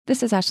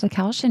This is Ashley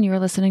Kelsch, and you are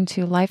listening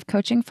to Life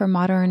Coaching for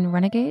Modern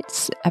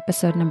Renegades,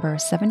 episode number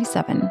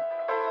 77.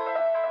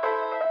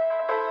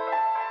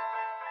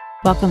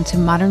 Welcome to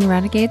Modern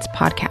Renegades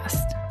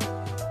Podcast.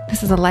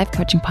 This is a life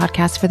coaching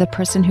podcast for the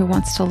person who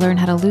wants to learn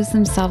how to lose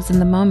themselves in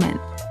the moment,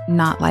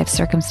 not life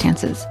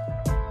circumstances.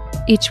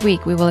 Each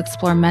week, we will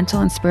explore mental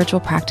and spiritual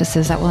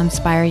practices that will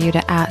inspire you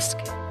to ask,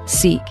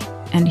 seek,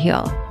 and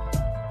heal.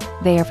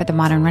 They are for the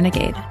modern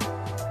renegade.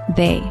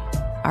 They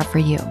are for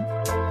you.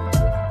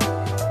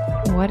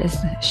 What is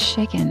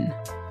shaking,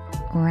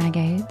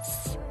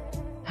 renegades?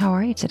 How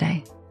are you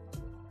today?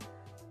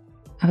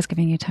 I was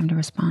giving you time to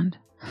respond.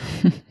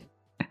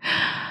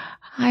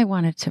 I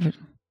wanted to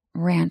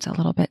rant a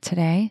little bit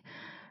today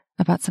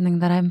about something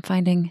that I'm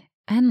finding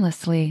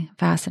endlessly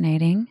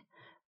fascinating,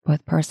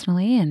 both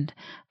personally and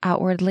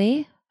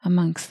outwardly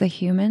amongst the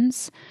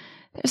humans.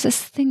 There's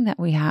this thing that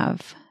we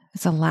have.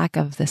 It's a lack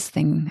of this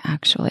thing,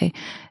 actually,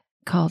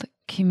 called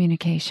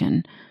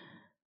communication.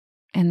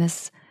 And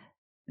this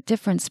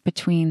difference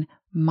between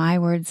my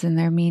words and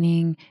their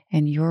meaning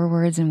and your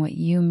words and what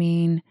you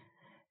mean,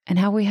 and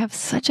how we have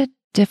such a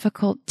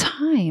difficult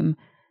time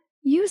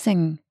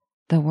using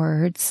the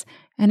words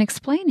and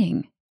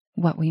explaining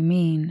what we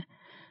mean.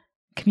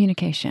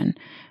 Communication,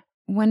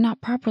 when not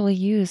properly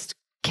used,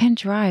 can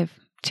drive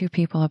two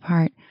people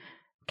apart.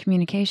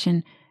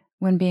 Communication,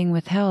 when being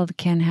withheld,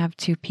 can have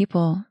two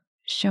people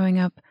showing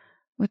up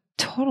with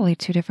totally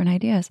two different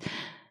ideas.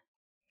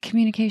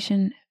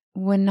 Communication,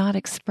 when not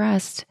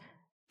expressed,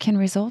 can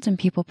result in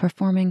people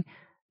performing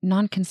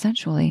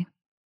non-consensually.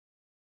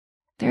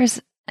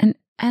 There's an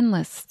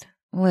endless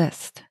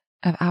list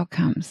of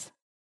outcomes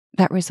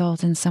that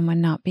result in someone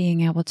not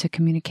being able to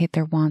communicate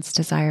their wants,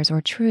 desires, or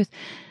truth.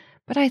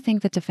 But I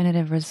think the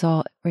definitive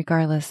result,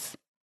 regardless,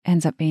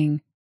 ends up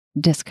being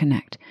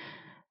disconnect.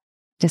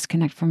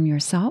 Disconnect from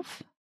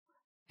yourself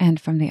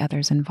and from the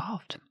others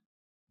involved.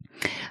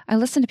 I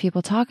listened to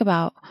people talk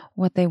about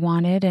what they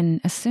wanted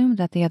and assumed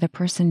that the other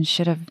person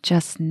should have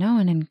just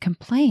known and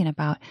complain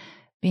about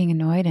being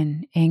annoyed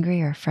and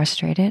angry or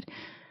frustrated.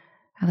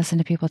 I listened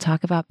to people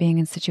talk about being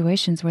in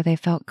situations where they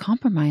felt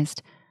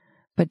compromised,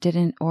 but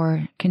didn't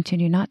or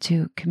continue not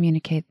to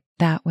communicate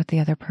that with the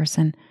other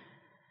person.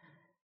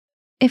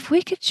 If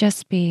we could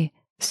just be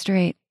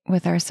straight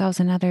with ourselves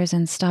and others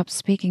and stop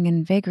speaking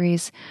in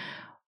vagaries,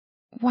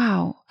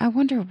 wow, I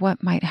wonder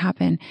what might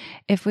happen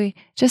if we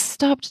just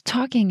stopped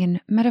talking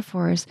in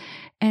metaphors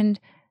and,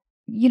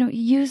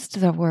 used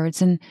the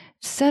words and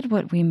said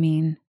what we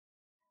mean.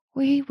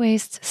 We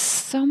waste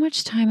so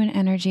much time and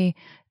energy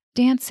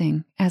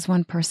dancing, as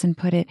one person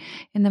put it,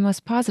 in the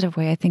most positive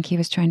way. I think he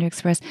was trying to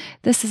express,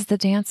 this is the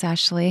dance,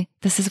 Ashley.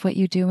 This is what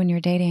you do when you're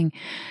dating.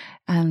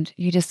 And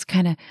you just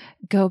kind of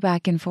go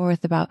back and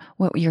forth about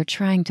what you're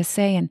trying to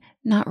say and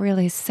not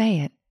really say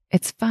it.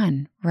 It's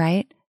fun,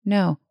 right?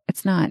 No,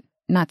 it's not.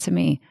 Not to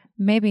me.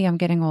 Maybe I'm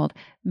getting old.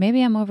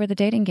 Maybe I'm over the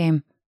dating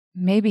game.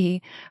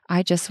 Maybe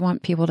I just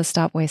want people to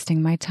stop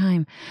wasting my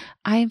time.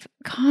 I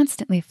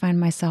constantly find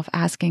myself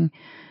asking,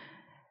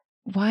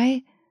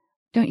 why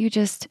don't you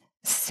just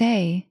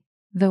say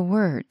the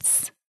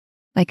words?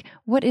 Like,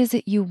 what is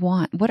it you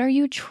want? What are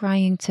you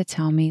trying to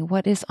tell me?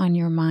 What is on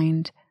your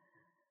mind?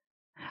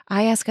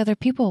 I ask other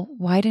people,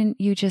 why didn't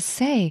you just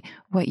say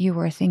what you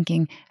were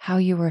thinking, how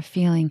you were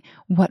feeling,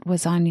 what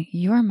was on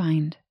your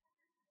mind?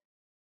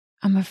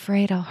 I'm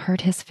afraid I'll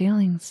hurt his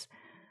feelings.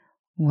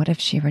 What if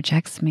she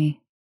rejects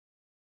me?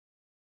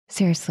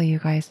 Seriously, you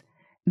guys,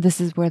 this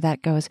is where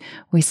that goes.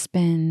 We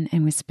spin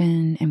and we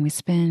spin and we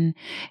spin,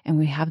 and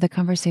we have the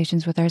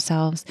conversations with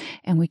ourselves,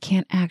 and we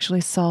can't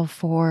actually solve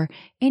for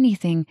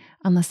anything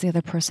unless the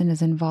other person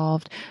is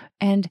involved.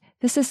 And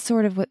this is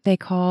sort of what they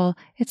call,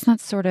 it's not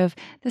sort of,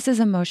 this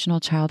is emotional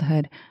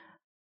childhood.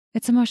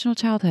 It's emotional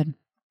childhood,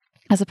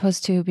 as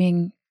opposed to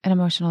being an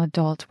emotional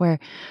adult where,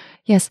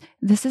 yes,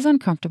 this is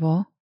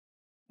uncomfortable.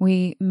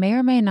 We may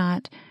or may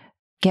not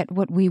get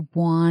what we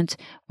want,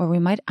 or we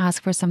might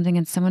ask for something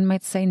and someone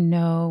might say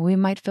no. We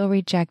might feel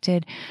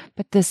rejected,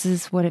 but this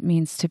is what it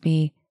means to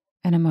be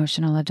an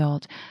emotional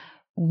adult.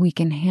 We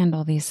can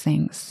handle these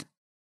things,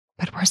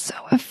 but we're so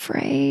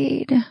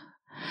afraid.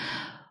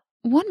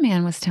 One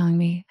man was telling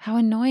me how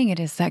annoying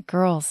it is that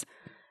girls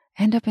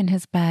end up in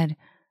his bed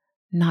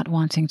not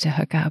wanting to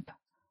hook up.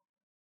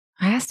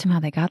 I asked him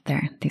how they got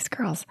there, these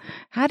girls.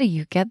 How do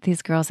you get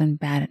these girls in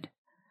bed?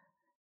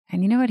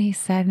 And you know what he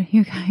said,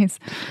 you guys,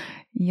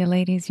 you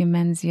ladies, you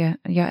men's, you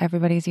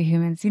everybody's, you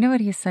humans. You know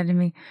what he said to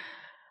me?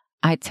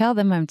 I tell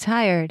them I'm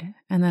tired,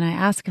 and then I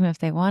ask them if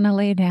they want to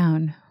lay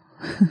down.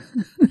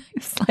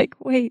 It's like,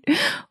 wait,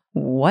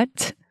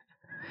 what?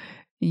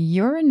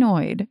 You're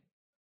annoyed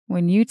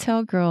when you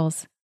tell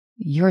girls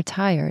you're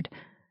tired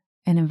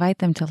and invite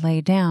them to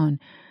lay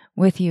down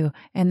with you,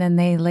 and then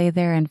they lay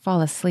there and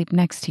fall asleep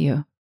next to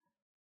you.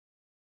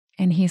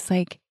 And he's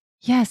like,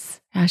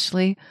 yes,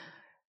 Ashley,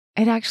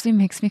 it actually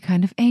makes me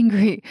kind of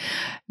angry.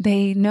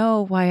 They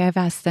know why I've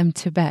asked them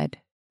to bed.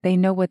 They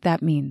know what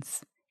that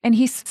means. And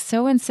he's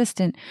so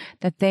insistent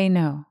that they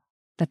know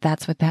that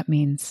that's what that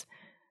means.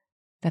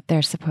 That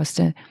they're supposed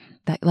to,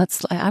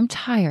 I'm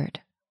tired.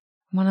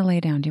 want to lay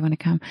down. Do you want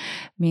to come?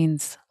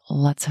 Means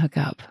let's hook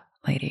up,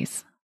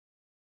 ladies.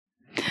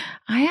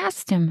 I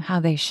asked him how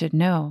they should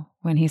know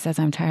when he says,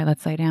 I'm tired,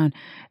 let's lay down,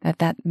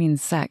 that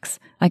means sex.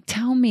 Like,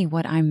 tell me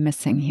what I'm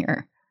missing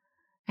here.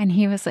 And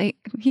he was like,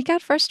 he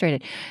got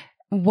frustrated.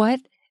 What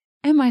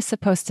am I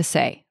supposed to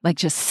say? Like,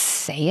 just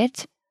say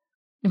it?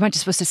 Am I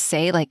just supposed to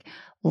say, like,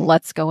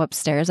 let's go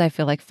upstairs? I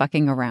feel like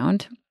fucking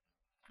around.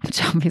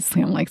 Which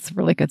obviously I'm like, it's a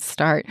really good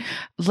start.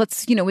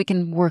 Let's, we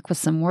can work with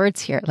some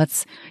words here.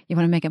 You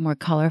want to make it more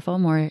colorful,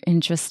 more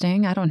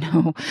interesting? I don't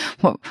know.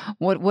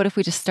 What if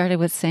we just started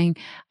with saying,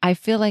 I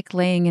feel like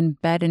laying in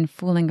bed and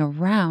fooling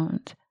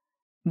around.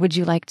 Would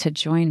you like to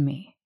join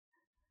me?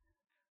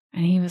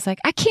 And he was like,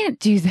 I can't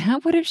do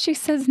that. What if she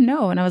says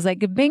no? And I was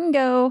like,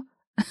 bingo.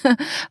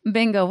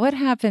 Bingo. What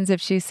happens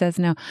if she says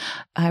no?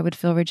 I would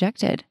feel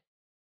rejected.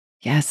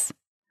 Yes.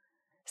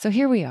 So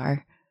here we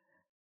are.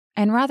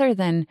 And rather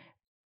than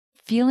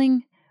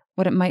feeling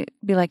what it might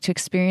be like to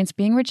experience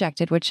being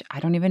rejected, which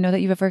I don't even know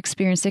that you've ever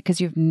experienced it because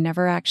you've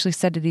never actually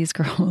said to these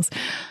girls,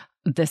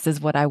 this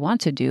is what I want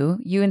to do.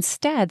 You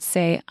instead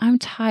say, I'm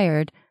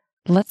tired.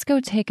 Let's go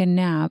take a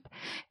nap.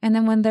 And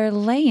then when they're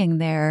laying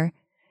there,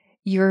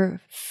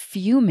 you're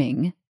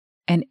fuming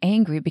and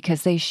angry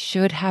because they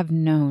should have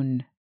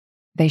known.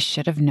 They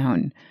should have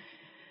known.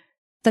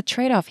 The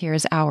trade-off here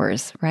is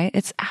hours, right?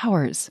 It's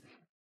hours.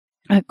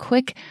 A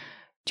quick,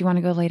 do you want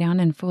to go lay down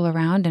and fool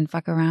around and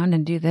fuck around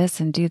and do this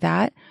and do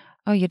that?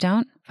 Oh, you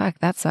don't? Fuck,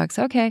 that sucks.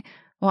 Okay,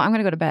 well, I'm going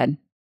to go to bed.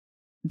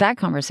 That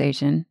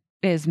conversation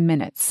is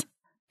minutes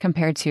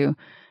compared to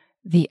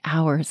the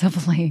hours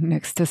of laying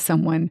next to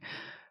someone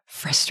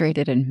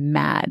frustrated and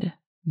mad.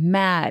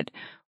 Mad.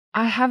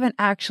 I haven't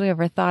actually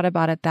ever thought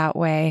about it that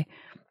way.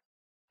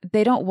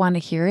 They don't want to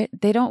hear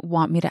it. They don't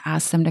want me to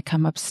ask them to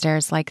come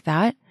upstairs like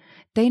that.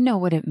 They know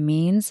what it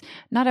means.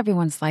 Not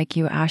everyone's like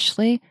you,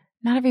 Ashley.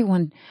 Not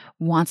everyone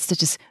wants to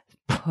just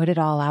put it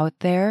all out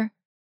there.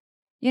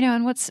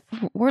 And what's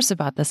worse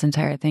about this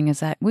entire thing is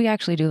that we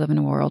actually do live in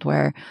a world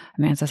where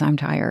a man says, I'm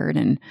tired,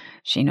 and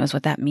she knows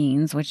what that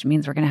means, which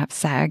means we're going to have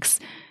sex.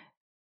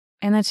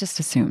 And that's just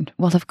assumed.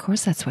 Well, of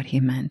course that's what he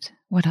meant.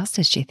 What else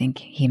does she think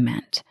he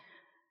meant?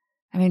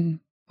 I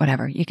mean,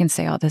 whatever. You can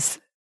say all this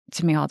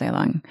to me all day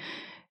long.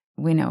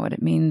 We know what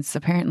it means,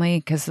 apparently,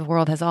 because the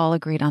world has all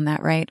agreed on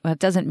that, right? Well, it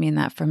doesn't mean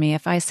that for me.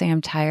 If I say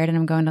I'm tired and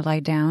I'm going to lie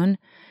down,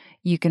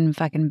 you can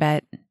fucking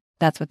bet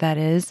that's what that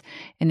is.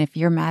 And if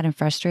you're mad and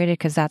frustrated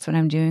because that's what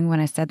I'm doing when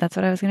I said that's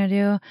what I was going to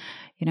do,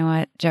 you know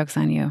what? Joke's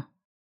on you.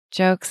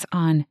 Joke's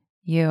on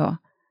you.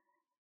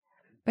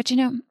 But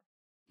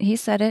he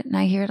said it and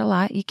I hear it a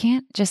lot. You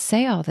can't just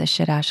say all this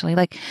shit, Ashley.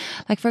 Like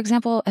for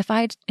example, if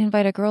I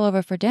invite a girl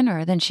over for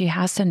dinner, then she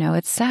has to know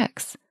it's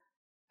sex.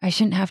 I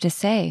shouldn't have to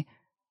say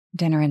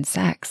dinner and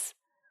sex.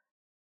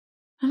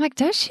 I'm like,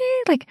 does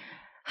she? Like,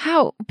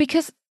 how?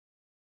 Because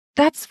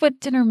that's what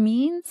dinner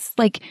means?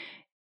 Like,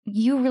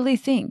 you really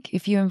think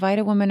if you invite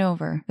a woman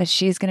over that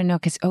she's going to know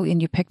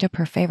and you picked up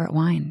her favorite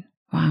wine.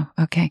 Wow.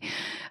 Okay.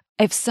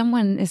 If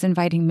someone is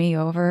inviting me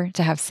over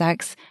to have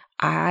sex,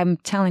 I'm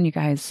telling you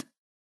guys,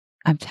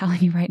 I'm telling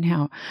you right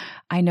now,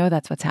 I know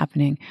that's what's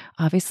happening.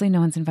 Obviously, no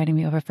one's inviting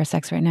me over for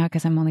sex right now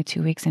because I'm only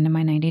 2 weeks into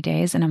my 90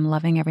 days and I'm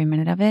loving every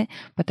minute of it.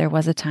 But there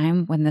was a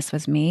time when this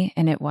was me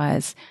and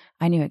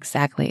I knew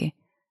exactly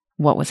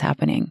what was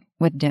happening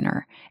with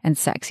dinner and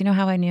sex. You know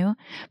how I knew?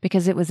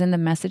 Because it was in the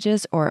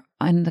messages or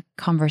in the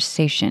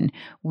conversation.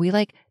 We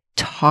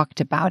talked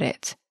about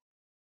it.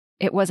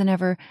 It wasn't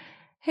ever,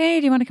 hey,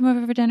 do you want to come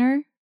over for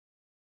dinner?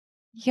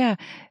 Yeah.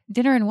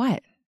 Dinner and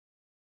what?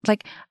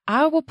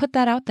 I will put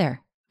that out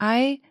there.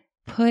 I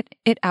put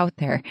it out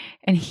there.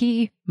 And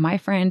he, my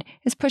friend,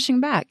 is pushing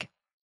back.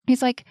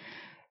 He's like,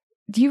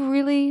 do you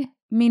really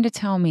mean to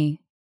tell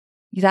me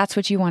that's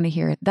what you want to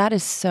hear? That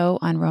is so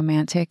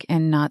unromantic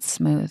and not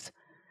smooth.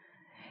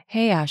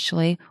 Hey,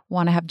 Ashley,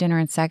 want to have dinner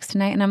and sex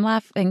tonight? And I'm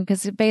laughing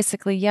because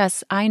basically,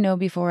 yes, I know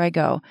before I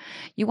go.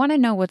 You want to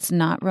know what's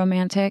not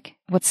romantic,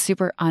 what's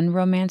super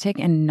unromantic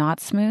and not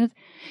smooth,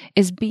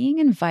 is being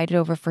invited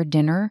over for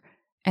dinner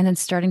and then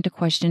starting to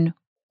question,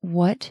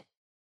 what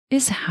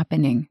is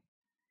happening?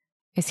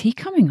 Is he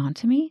coming on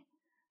to me?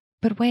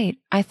 But wait,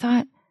 I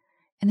thought,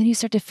 and then you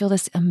start to feel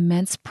this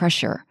immense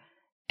pressure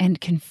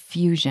and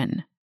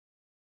confusion.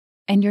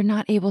 And you're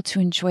not able to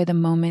enjoy the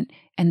moment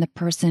and the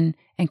person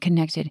and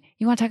connected.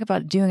 You want to talk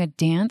about doing a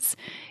dance?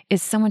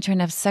 Is someone trying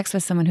to have sex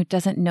with someone who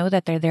doesn't know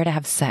that they're there to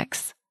have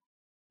sex?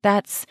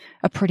 That's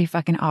a pretty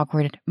fucking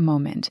awkward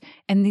moment.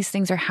 And these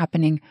things are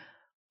happening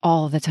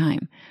all the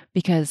time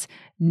because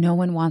no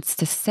one wants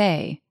to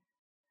say,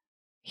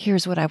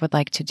 here's what I would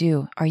like to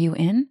do. Are you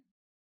in?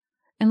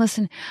 And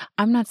listen,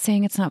 I'm not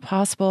saying it's not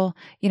possible,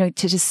 to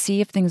just see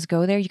if things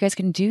go there. You guys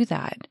can do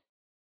that.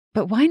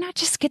 But why not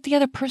just get the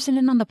other person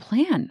in on the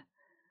plan?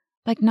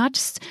 Not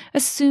just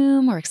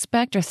assume or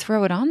expect or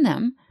throw it on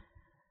them.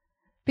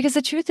 Because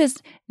the truth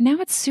is, now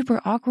it's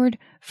super awkward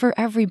for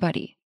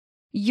everybody.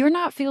 You're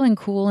not feeling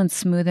cool and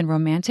smooth and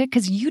romantic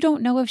because you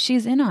don't know if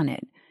she's in on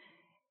it.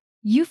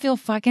 You feel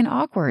fucking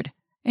awkward.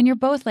 And you're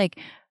both like,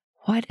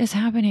 what is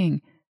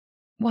happening?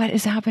 what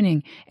is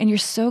happening? And you're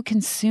so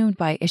consumed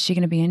by, is she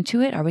going to be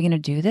into it? Are we going to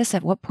do this?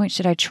 At what point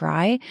should I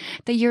try?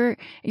 That you're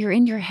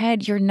in your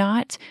head. You're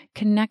not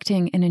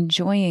connecting and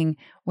enjoying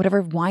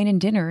whatever wine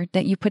and dinner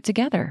that you put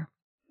together.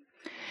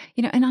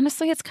 And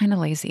honestly, it's kind of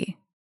lazy.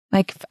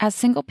 Like, as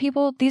single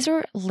people, these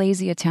are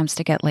lazy attempts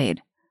to get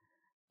laid.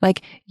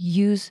 Like,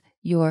 use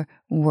your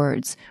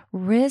words.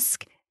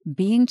 Risk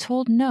being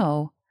told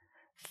no,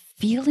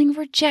 feeling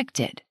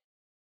rejected.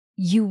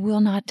 You will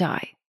not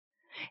die.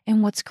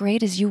 And what's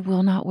great is you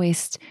will not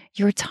waste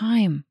your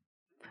time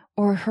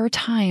or her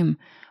time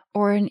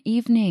or an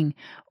evening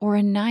or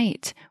a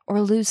night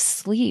or lose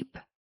sleep.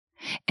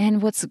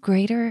 And what's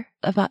greater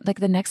about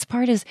the next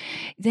part is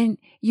then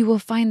you will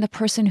find the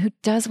person who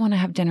does want to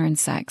have dinner and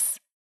sex.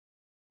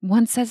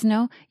 One says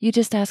no, you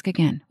just ask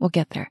again. We'll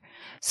get there.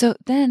 So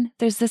then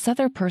there's this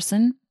other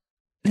person.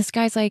 This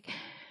guy's like,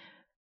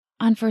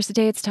 on first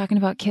dates, talking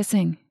about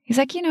kissing. He's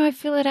like, I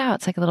feel it out.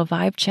 It's like a little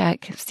vibe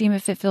check, see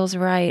if it feels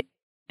right.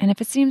 And if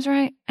it seems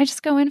right, I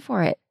just go in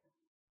for it.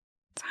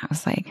 So I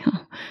was like,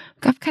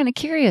 I'm kind of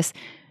curious.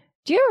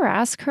 Do you ever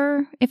ask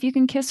her if you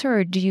can kiss her,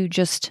 or do you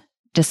just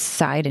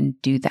decide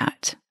and do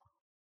that?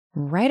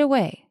 Right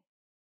away,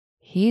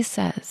 he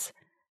says,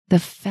 the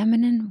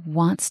feminine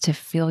wants to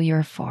feel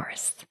your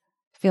force.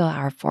 Feel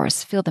our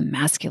force. Feel the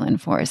masculine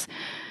force.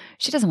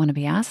 She doesn't want to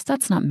be asked.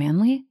 That's not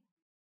manly.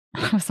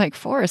 I was like,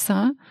 force,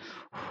 huh?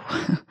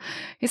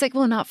 He's like,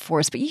 well, not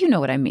force, but you know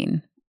what I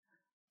mean.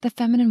 The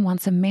feminine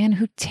wants a man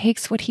who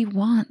takes what he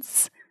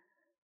wants.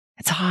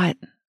 It's hot.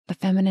 The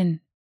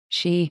feminine,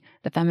 the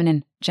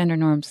feminine gender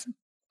norms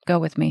go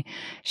with me.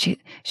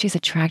 She's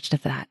attracted to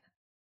that.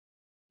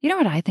 You know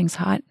what I think's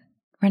hot,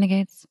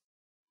 renegades?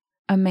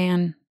 A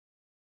man,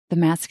 the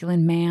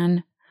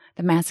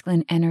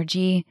masculine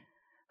energy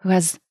who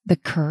has the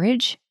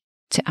courage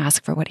to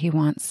ask for what he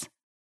wants,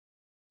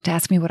 to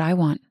ask me what I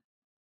want,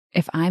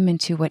 if I'm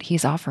into what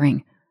he's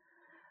offering.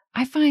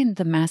 I find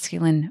the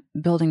masculine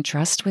building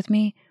trust with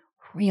me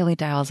really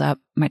dials up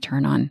my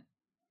turn on.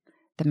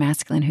 The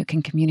masculine who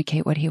can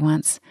communicate what he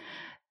wants.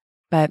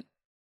 But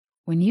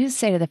when you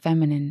say to the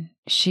feminine,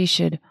 she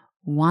should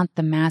want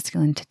the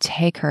masculine to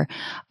take her,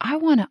 I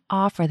want to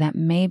offer that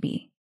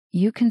maybe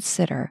you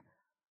consider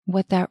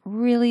what that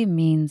really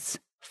means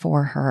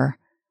for her,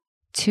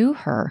 to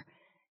her.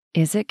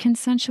 Is it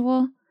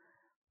consensual?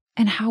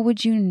 And how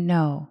would you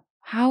know?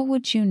 How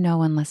would you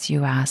know unless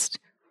you asked?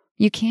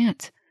 You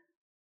can't.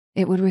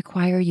 It would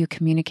require you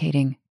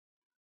communicating.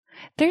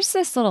 There's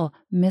this little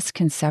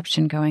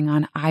misconception going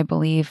on, I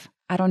believe.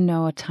 I don't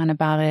know a ton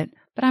about it,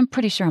 but I'm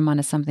pretty sure I'm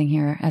onto something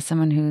here as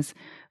someone who's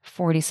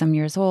 40-some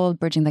years old,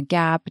 bridging the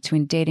gap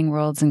between dating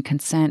worlds and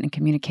consent and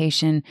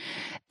communication.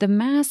 The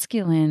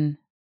masculine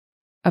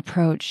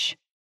approach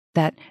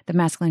that the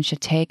masculine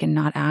should take and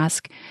not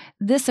ask,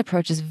 this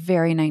approach is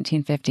very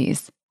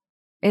 1950s.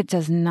 It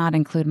does not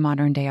include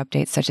modern day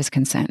updates such as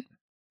consent.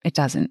 It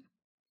doesn't.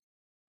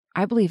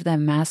 I believe the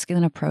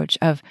masculine approach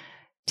of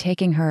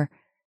taking her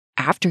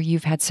after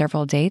you've had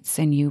several dates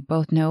and you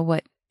both know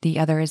what the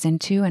other is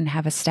into and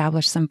have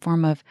established some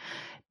form of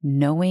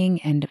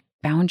knowing and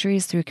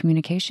boundaries through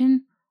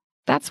communication,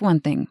 that's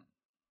one thing.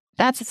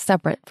 That's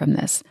separate from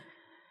this.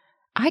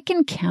 I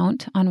can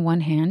count on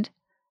one hand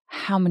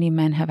how many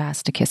men have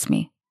asked to kiss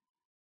me.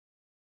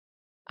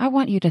 I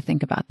want you to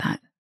think about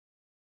that.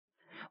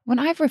 When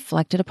I've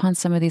reflected upon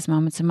some of these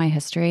moments in my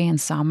history and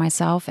saw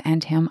myself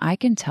and him, I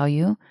can tell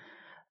you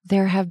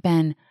there have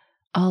been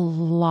a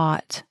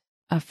lot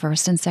of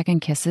first and second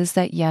kisses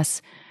that,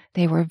 yes,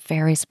 they were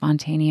very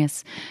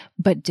spontaneous,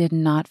 but did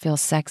not feel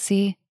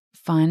sexy,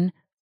 fun,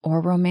 or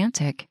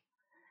romantic.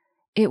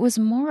 It was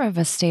more of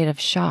a state of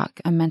shock,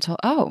 a mental,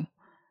 oh,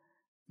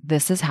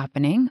 this is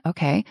happening,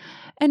 okay.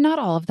 And not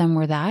all of them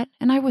were that,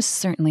 and I was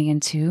certainly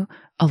into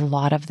a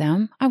lot of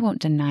them. I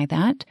won't deny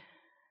that.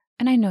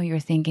 And I know you're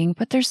thinking,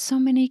 but there's so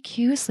many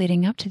cues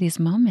leading up to these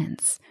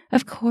moments.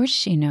 Of course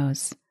she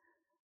knows.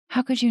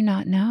 How could you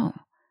not know?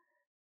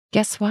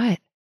 Guess what?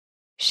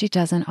 She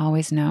doesn't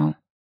always know.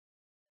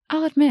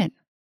 I'll admit,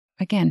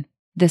 again,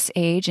 this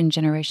age and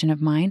generation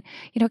of mine,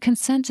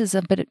 consent is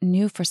a bit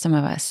new for some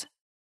of us.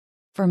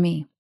 For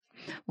me,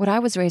 what I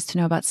was raised to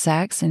know about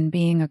sex and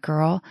being a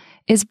girl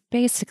is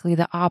basically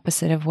the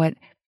opposite of what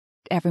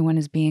everyone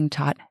is being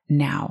taught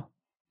now.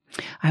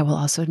 I will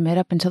also admit,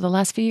 up until the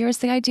last few years,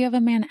 the idea of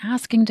a man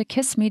asking to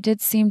kiss me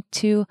did seem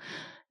to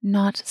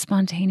not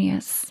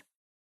spontaneous.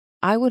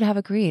 I would have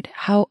agreed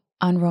how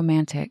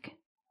unromantic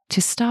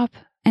to stop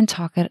and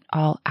talk it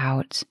all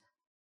out.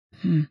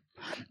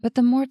 But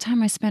the more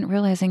time I spent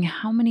realizing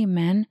how many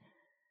men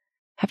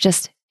have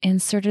just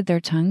inserted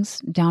their tongues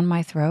down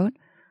my throat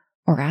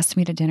or asked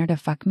me to dinner to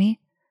fuck me,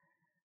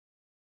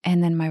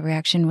 and then my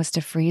reaction was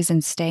to freeze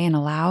and stay and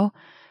allow,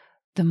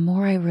 the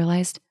more I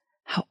realized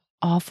how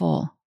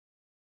awful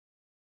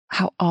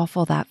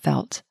that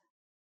felt.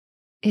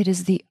 It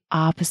is the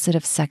opposite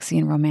of sexy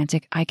and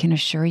romantic, I can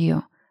assure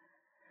you.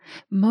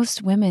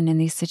 Most women in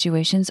these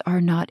situations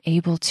are not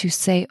able to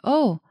say,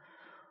 oh,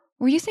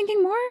 were you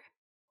thinking more?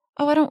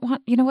 Oh, I don't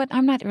want, you know what?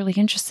 I'm not really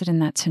interested in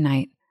that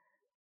tonight.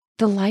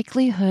 the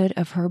likelihood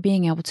of her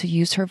being able to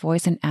use her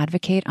voice and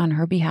advocate on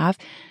her behalf,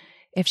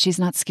 if she's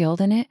not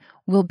skilled in it,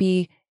 will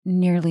be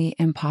nearly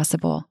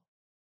impossible.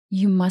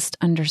 You must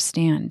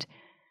understand,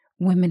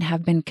 women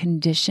have been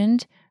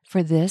conditioned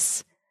for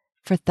this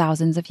for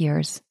thousands of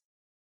years.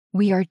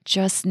 We are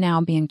just now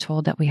being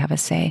told that we have a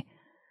say.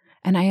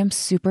 And I am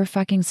super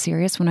fucking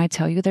serious when I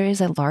tell you there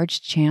is a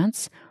large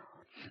chance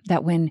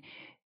that when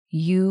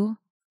you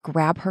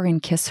grab her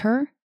and kiss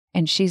her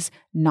and she's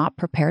not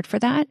prepared for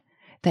that,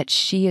 that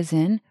she is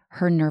in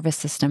her nervous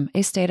system,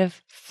 a state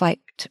of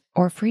fight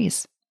or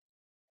freeze.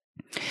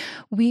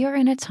 We are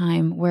in a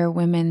time where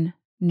women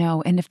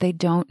know, and if they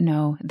don't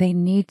know, they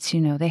need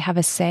to know. They have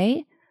a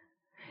say,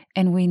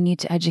 and we need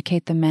to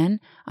educate the men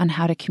on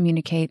how to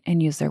communicate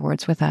and use their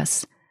words with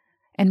us.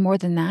 And more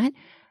than that,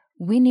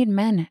 we need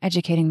men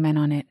educating men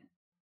on it.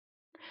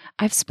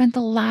 I've spent the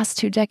last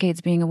 2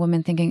 decades being a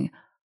woman thinking,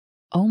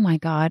 oh my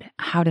God,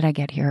 how did I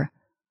get here?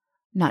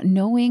 Not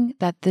knowing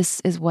that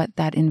this is what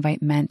that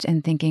invite meant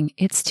and thinking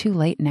it's too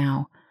late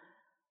now.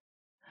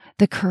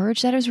 The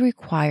courage that is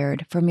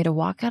required for me to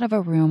walk out of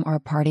a room or a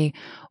party,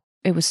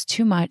 it was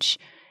too much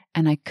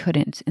and I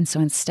couldn't. And so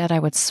instead I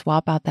would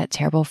swap out that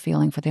terrible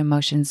feeling for the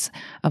emotions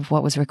of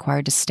what was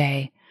required to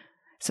stay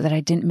so that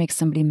I didn't make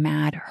somebody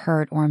mad,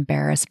 hurt, or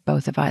embarrass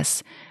both of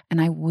us. And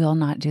I will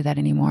not do that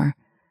anymore.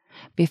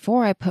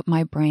 Before I put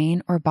my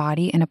brain or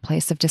body in a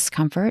place of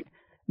discomfort,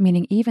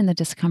 meaning even the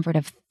discomfort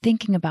of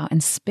thinking about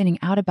and spinning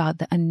out about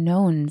the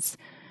unknowns,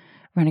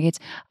 renegades,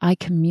 I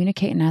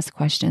communicate and ask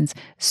questions,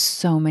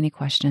 so many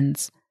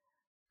questions.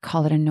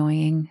 Call it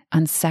annoying,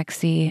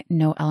 unsexy,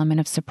 no element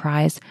of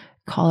surprise,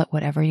 call it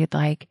whatever you'd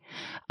like.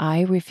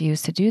 I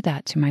refuse to do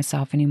that to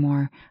myself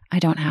anymore. I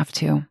don't have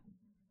to.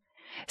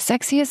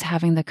 Sexy is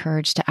having the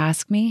courage to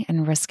ask me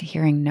and risk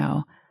hearing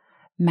no.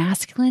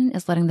 Masculine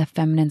is letting the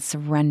feminine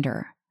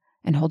surrender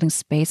and holding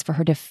space for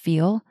her to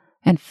feel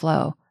and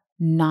flow,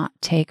 not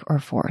take or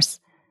force.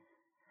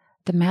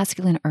 The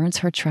masculine earns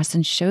her trust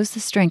and shows the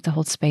strength to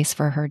hold space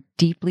for her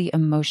deeply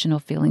emotional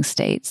feeling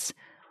states.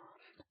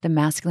 The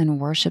masculine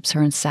worships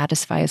her and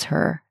satisfies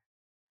her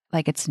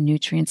like it's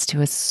nutrients to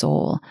his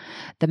soul.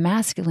 The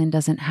masculine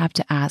doesn't have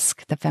to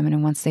ask the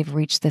feminine once they've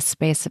reached this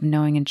space of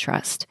knowing and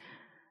trust.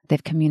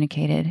 They've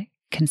communicated,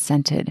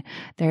 consented.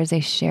 There is a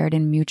shared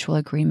and mutual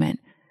agreement.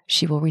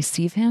 She will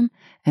receive him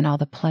and all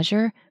the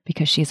pleasure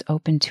because she is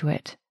open to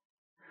it.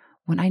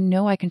 When I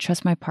know I can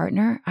trust my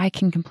partner, I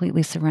can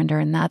completely surrender,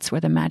 and that's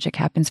where the magic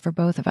happens for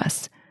both of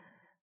us.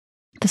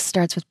 This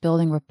starts with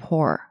building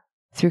rapport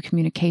through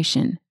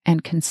communication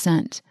and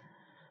consent.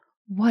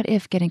 What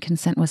if getting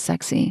consent was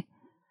sexy?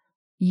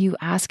 You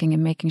asking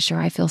and making sure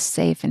I feel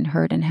safe and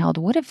heard and held.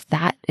 What if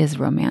that is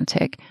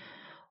romantic?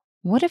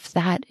 What if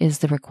that is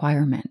the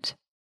requirement?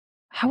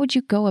 How would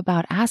you go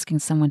about asking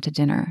someone to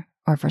dinner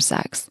or for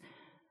sex?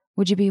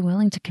 Would you be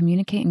willing to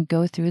communicate and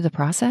go through the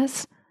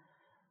process?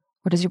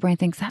 Or does your brain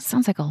think, that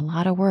sounds like a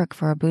lot of work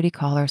for a booty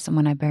call or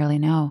someone I barely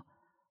know?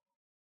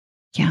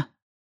 Yeah,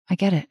 I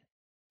get it.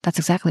 That's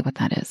exactly what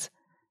that is.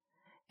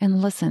 And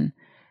listen,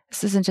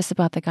 this isn't just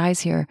about the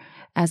guys here.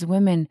 As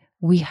women,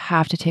 we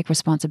have to take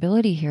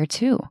responsibility here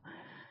too.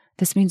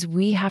 This means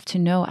we have to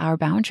know our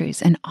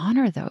boundaries and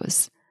honor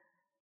those.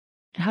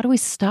 How do we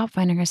stop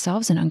finding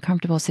ourselves in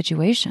uncomfortable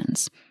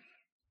situations?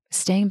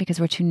 Staying because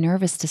we're too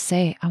nervous to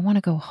say, I want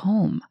to go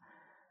home.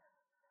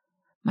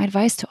 My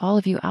advice to all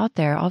of you out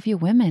there, all of you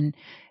women,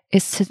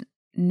 is to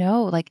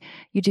know,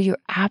 you do your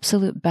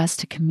absolute best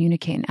to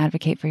communicate and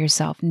advocate for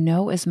yourself.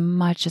 Know as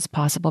much as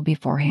possible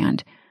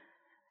beforehand.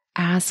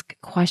 Ask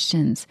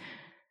questions.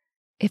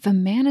 If a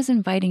man is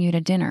inviting you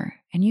to dinner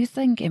and you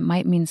think it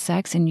might mean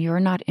sex and you're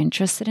not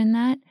interested in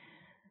that,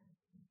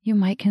 you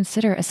might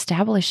consider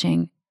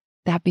establishing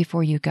that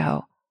before you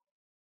go.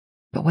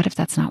 But what if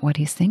that's not what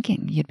he's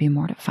thinking? You'd be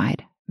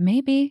mortified.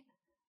 Maybe.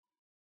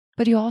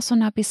 But you'll also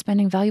not be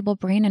spending valuable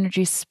brain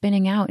energy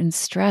spinning out in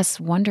stress,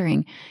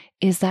 wondering,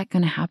 is that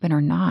going to happen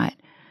or not?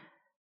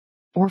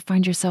 Or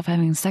find yourself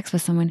having sex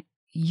with someone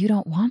you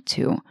don't want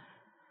to.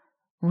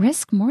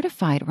 Risk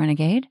mortified,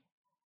 renegade.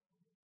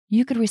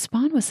 You could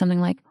respond with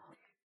something like,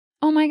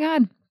 oh my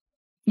God,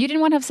 you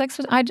didn't want to have sex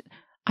with,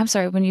 I'm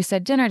sorry, when you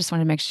said dinner, I just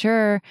wanted to make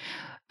sure.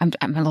 I'm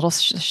a little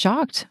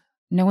shocked.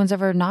 No one's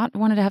ever not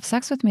wanted to have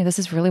sex with me. This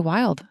is really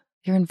wild.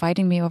 You're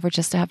inviting me over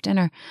just to have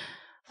dinner.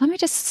 Let me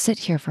just sit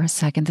here for a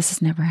second. This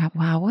has never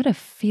happened. Wow, what a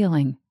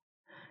feeling.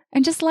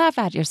 And just laugh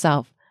at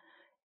yourself.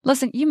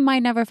 Listen, you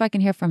might never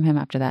fucking hear from him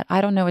after that.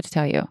 I don't know what to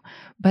tell you.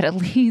 But at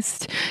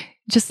least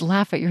just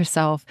laugh at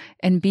yourself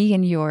and be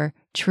in your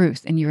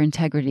truth and your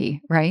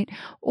integrity, right?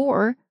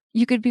 Or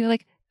you could be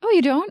like, oh,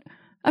 you don't?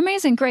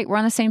 Amazing, great. We're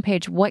on the same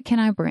page. What can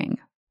I bring?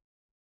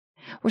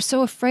 We're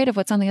so afraid of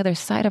what's on the other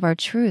side of our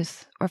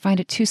truth or find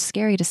it too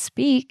scary to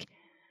speak.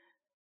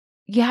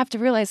 You have to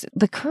realize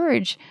the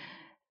courage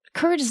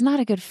is not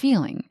a good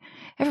feeling.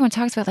 Everyone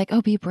talks about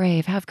oh, be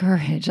brave, have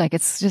courage.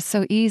 It's just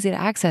so easy to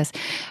access.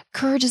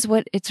 Courage is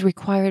what it's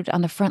required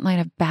on the front line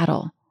of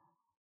battle.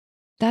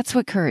 That's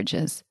what courage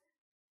is.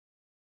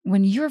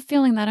 When you're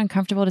feeling that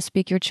uncomfortable to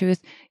speak your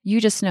truth,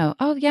 you just know,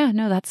 oh yeah,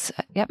 no,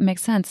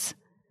 makes sense.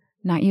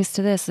 Not used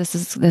to this. This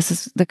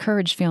is the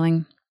courage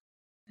feeling.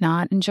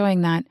 Not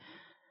enjoying that.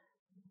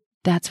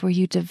 That's where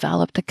you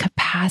develop the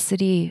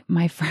capacity,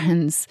 my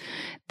friends.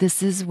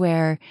 This is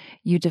where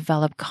you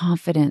develop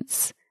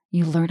confidence.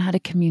 You learn how to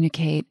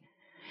communicate.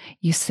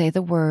 You say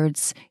the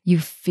words, you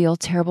feel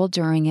terrible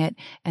during it,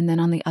 and then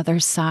on the other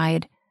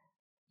side,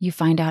 you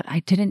find out,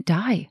 I didn't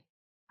die.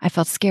 I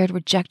felt scared,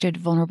 rejected,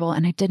 vulnerable,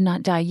 and I did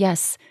not die.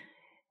 Yes,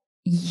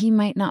 he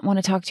might not want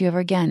to talk to you ever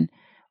again.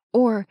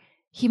 Or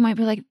he might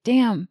be like,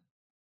 damn,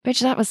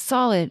 bitch, that was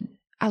solid.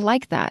 I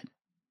like that.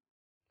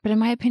 But in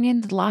my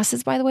opinion, the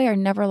losses, by the way, are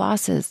never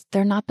losses.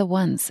 They're not the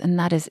ones, and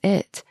that is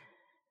it.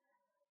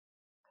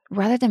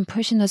 Rather than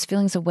pushing those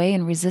feelings away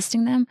and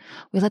resisting them,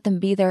 we let them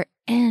be there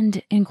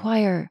and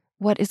inquire,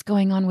 what is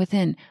going on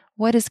within?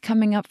 What is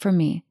coming up for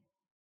me?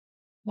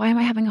 Why am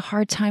I having a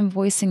hard time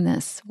voicing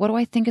this? What do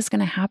I think is going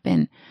to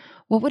happen?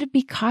 What would it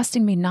be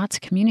costing me not to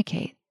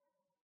communicate?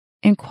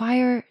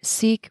 Inquire,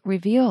 seek,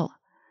 reveal.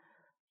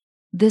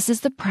 This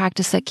is the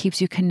practice that keeps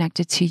you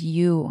connected to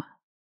you.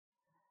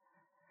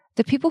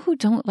 The people who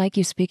don't like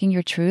you speaking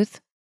your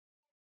truth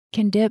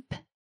can dip.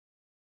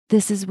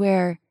 This is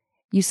where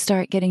you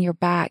start getting your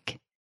back.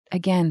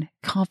 Again,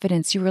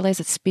 confidence. You realize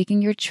that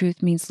speaking your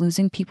truth means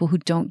losing people who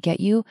don't get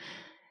you,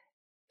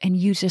 and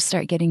you just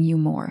start getting you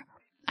more.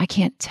 I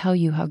can't tell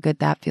you how good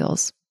that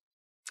feels.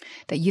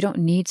 That you don't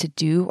need to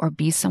do or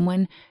be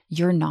someone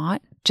you're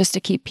not just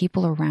to keep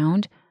people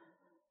around.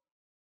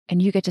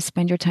 And you get to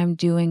spend your time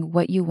doing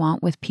what you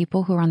want with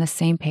people who are on the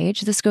same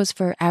page. This goes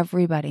for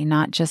everybody,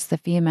 not just the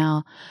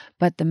female,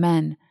 but the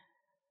men.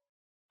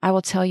 I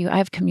will tell you,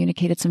 I've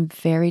communicated some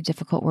very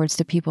difficult words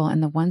to people,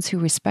 and the ones who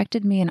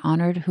respected me and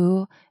honored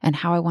who and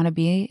how I want to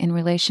be in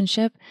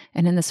relationship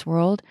and in this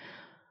world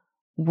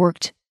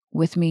worked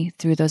with me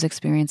through those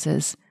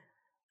experiences.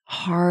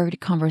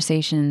 Hard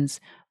conversations,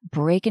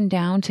 breaking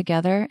down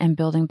together and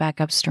building back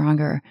up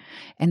stronger.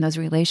 And those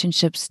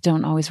relationships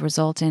don't always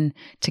result in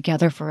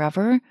together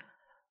forever,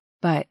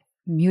 but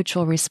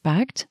mutual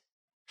respect,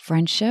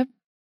 friendship,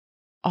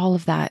 all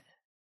of that.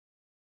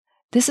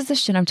 This is the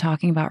shit I'm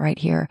talking about right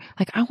here.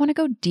 Like, I want to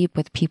go deep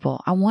with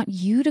people. I want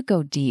you to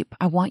go deep.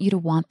 I want you to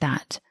want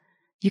that.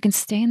 You can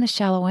stay in the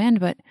shallow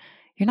end, but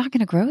you're not going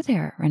to grow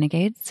there,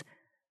 renegades.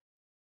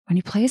 When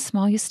you play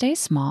small, you stay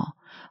small.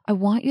 I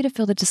want you to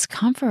feel the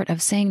discomfort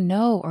of saying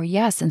no or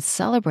yes and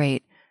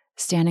celebrate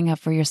standing up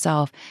for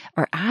yourself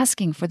or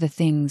asking for the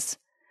things.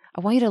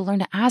 I want you to learn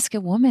to ask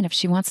a woman if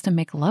she wants to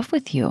make love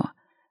with you,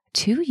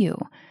 to you.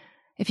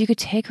 If you could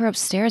take her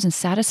upstairs and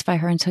satisfy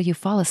her until you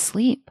fall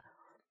asleep.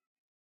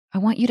 I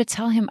want you to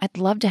tell him, I'd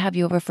love to have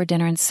you over for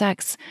dinner and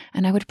sex,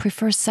 and I would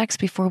prefer sex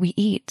before we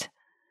eat.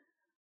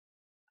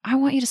 I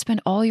want you to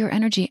spend all your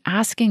energy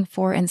asking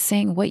for and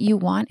saying what you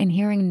want and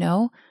hearing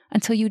no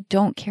until you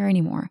don't care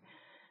anymore.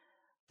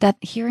 That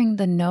hearing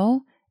the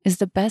no is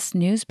the best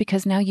news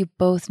because now you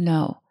both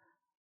know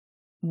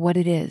what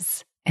it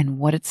is and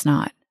what it's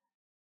not.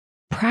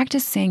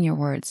 Practice saying your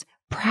words.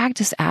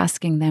 Practice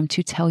asking them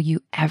to tell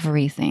you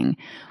everything,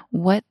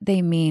 what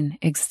they mean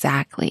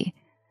exactly,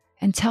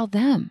 and tell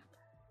them,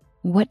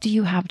 what do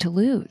you have to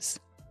lose?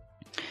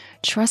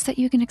 Trust that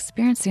you can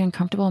experience the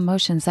uncomfortable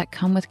emotions that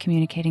come with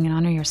communicating and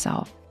honor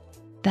yourself.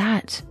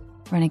 That,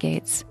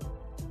 renegades,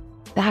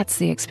 that's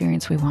the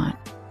experience we want.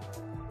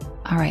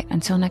 All right,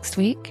 until next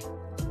week,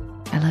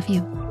 I love you.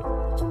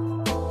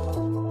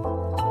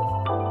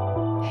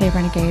 Hey,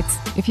 renegades,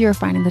 if you are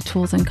finding the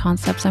tools and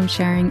concepts I'm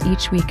sharing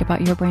each week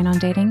about your brain on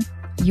dating,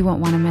 you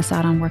won't want to miss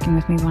out on working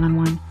with me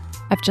one-on-one.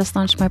 I've just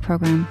launched my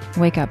program,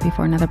 Wake Up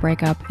Before Another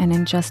Breakup, and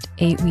in just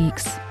 8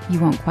 weeks, you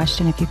won't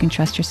question if you can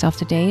trust yourself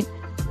to date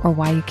or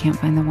why you can't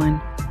find the one.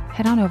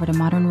 Head on over to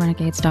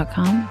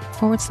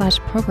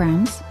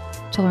modernrenegades.com/programs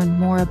to learn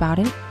more about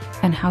it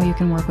and how you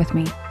can work with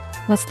me.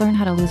 Let's learn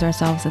how to lose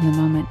ourselves in the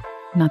moment,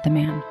 not the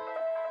man.